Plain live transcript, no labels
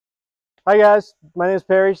Hi guys, my name is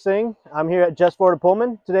Perry Singh. I'm here at Jess Ford of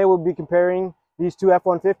Pullman. Today we'll be comparing these two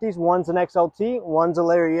F-150s. One's an XLT, one's a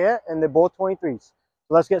Lariat, and they're both 23s. So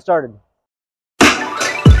let's get started.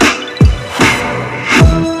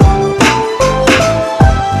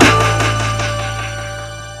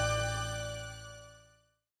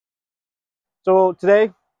 So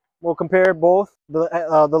today we'll compare both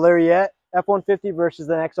the Lariat F-150 versus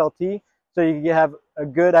an XLT, so you can have a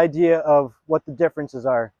good idea of what the differences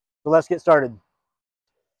are. So let's get started.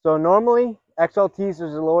 So normally XLTs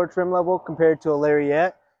is a lower trim level compared to a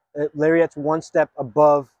Lariat. Lariat's one step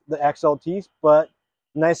above the XLTs, but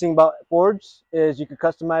the nice thing about Fords is you can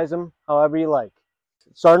customize them however you like.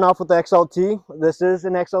 Starting off with the XLT, this is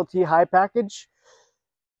an XLT high package.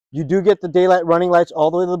 You do get the daylight running lights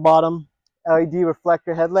all the way to the bottom, LED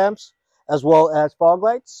reflector headlamps, as well as fog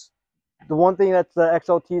lights. The one thing that the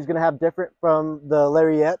XLT is going to have different from the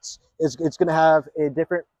Lariats is it's going to have a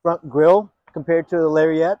different front grille compared to the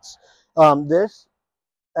Lariats. This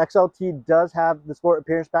XLT does have the Sport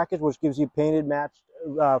Appearance Package, which gives you painted matched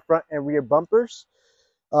front and rear bumpers.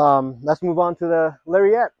 Let's move on to the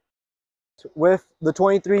Lariat. With the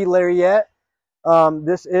 23 Lariat,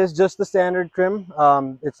 this is just the standard trim.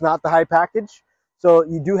 It's not the high package. So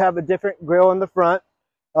you do have a different grille in the front.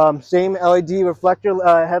 Same LED reflector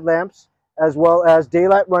headlamps, as well as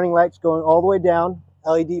daylight running lights going all the way down,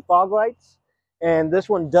 LED fog lights. And this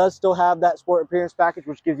one does still have that Sport Appearance Package,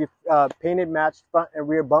 which gives you painted matched front and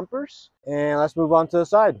rear bumpers. And let's move on to the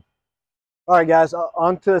side. All right, guys,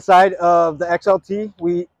 on to the side of the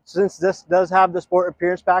XLT. Since this does have the Sport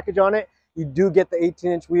Appearance Package on it, you do get the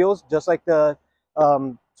 18-inch wheels, just like the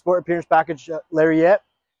Sport Appearance Package Lariat.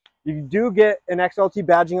 You do get an XLT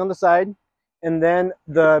badging on the side. And then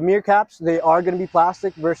the mirror caps, they are going to be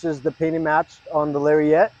plastic versus the painted match on the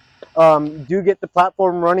Lariat. You do get the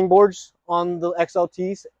platform running boards on the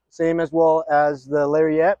XLTs, same as well as the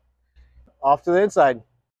Lariat. Off to the inside.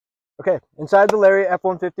 Okay, inside the Lariat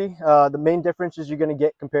F-150, the main differences you're going to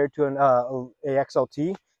get compared to a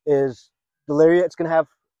XLT is the Lariat's going to have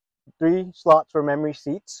 3 slots for memory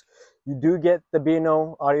seats. You do get the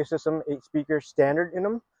B&O audio system, 8 speakers standard in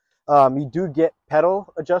them. You do get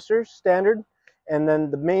pedal adjusters standard. And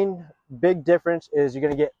then the main big difference is you're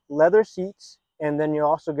going to get leather seats, and then you're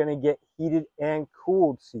also going to get heated and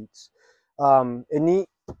cooled seats. A neat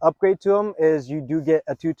upgrade to them is you do get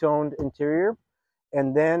a 2-toned interior,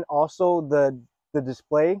 and then also the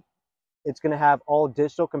display, it's going to have all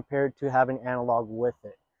digital compared to having analog with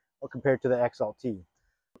it, or compared to the XLT.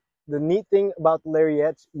 The neat thing about the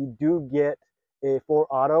Lariats, you do get a 4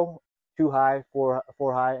 auto, 2 high, 4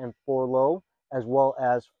 high, and 4 low, as well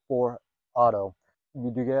as 4 auto. You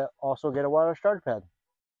do also get a wireless charge pad.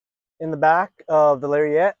 In the back of the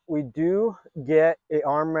Lariat, we do get a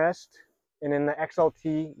armrest, and in the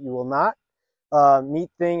XLT, you will not. Neat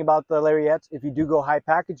thing about the Lariats, if you do go high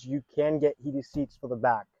package, you can get heated seats for the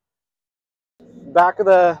back. Back of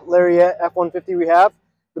the Lariat F-150 we have,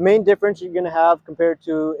 the main difference you're going to have compared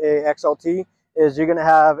to a XLT is you're going to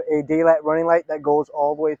have a daylight running light that goes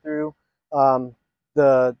all the way through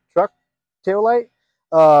the truck tail light.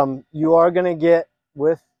 You are going to get,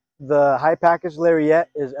 with the high package Lariat,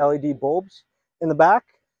 is LED bulbs in the back.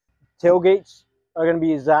 Tailgates are going to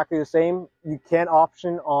be exactly the same. You can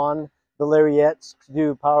option on the Lariats to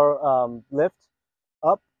do power lift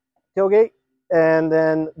up tailgate. And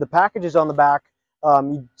then the packages on the back,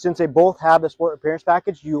 since they both have the Sport Appearance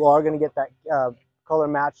Package, you are going to get that color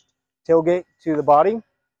matched tailgate to the body.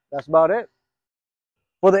 That's about it.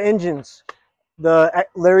 For the engines, the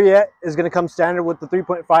Lariat is going to come standard with the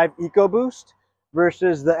 3.5 EcoBoost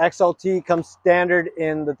versus the XLT comes standard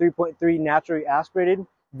in the 3.3 naturally aspirated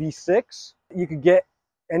V6. You could get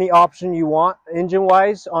any option you want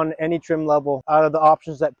engine-wise on any trim level out of the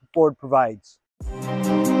options that Ford provides.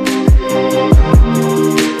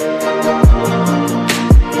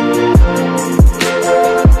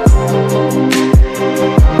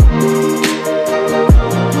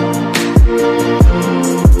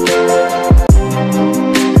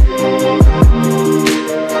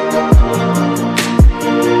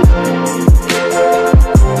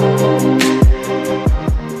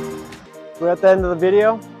 We're at the end of the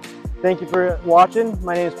video. Thank you for watching.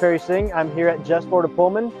 My name is Perry Singh. I'm here at Jess Ford of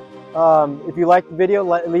Pullman. If you liked the video,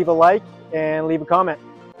 leave a like and leave a comment.